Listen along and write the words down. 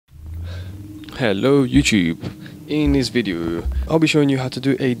Hello YouTube. In this video I'll be showing you how to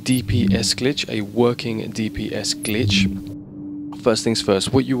do a DPS glitch, a working DPS glitch. First things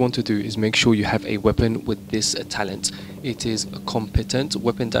first, what you want to do is make sure you have a weapon with this talent. It is competent.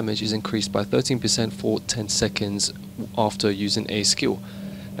 Weapon damage is increased by 13% for 10 seconds after using a skill.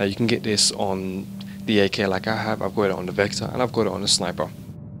 Now you can get this on the AK like I have. I've got it on the Vector and I've got it on the Sniper.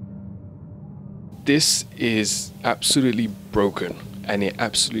 This is absolutely broken and it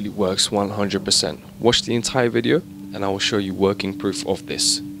absolutely works 100%. Watch the entire video and I will show you working proof of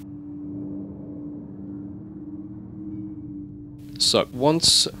this. So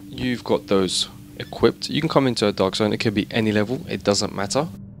once you've got those equipped, you can come into a dark zone. It could be any level, it doesn't matter.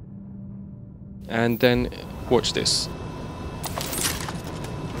 And then watch this.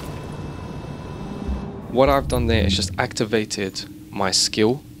 What I've done there is just activated my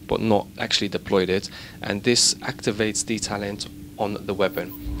skill but not actually deployed it, and this activates the talent on the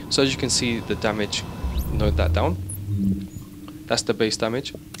weapon. So as you can see, the damage, note that down, that's the base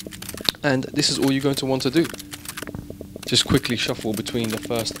damage, and this is all you're going to want to do. Just quickly shuffle between the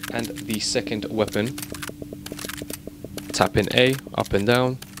first and the second weapon, tap in A, up and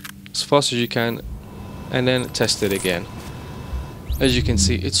down as fast as you can, and then test it again. As you can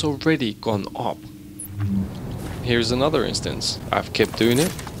see, it's already gone up. Here's another instance. I've kept doing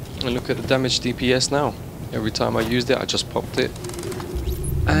it and look at the damage DPS now. Every time I used it, I just popped it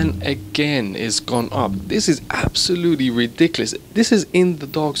and again it's gone up. This is absolutely ridiculous. This is in the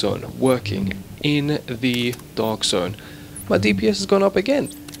dark zone, working in the dark zone. My DPS has gone up again.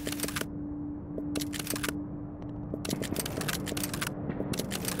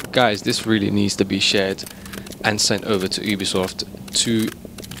 Guys, this really needs to be shared and sent over to Ubisoft to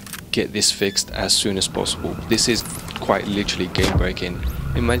get this fixed as soon as possible. This is quite literally game breaking.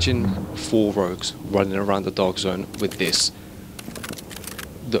 Imagine 4 rogues running around the dark zone with this.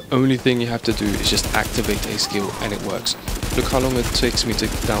 The only thing you have to do is just activate a skill and it works. Look how long it takes me to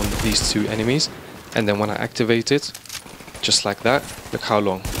down these 2 enemies, and then when I activate it, just like that, look how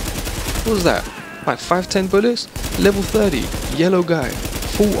long. What was that? Like 5-10 bullets? Level 30, yellow guy,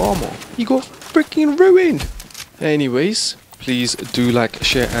 full armor. He got freaking ruined. Anyways, please do like,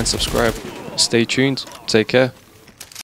 share and subscribe. Stay tuned. Take care.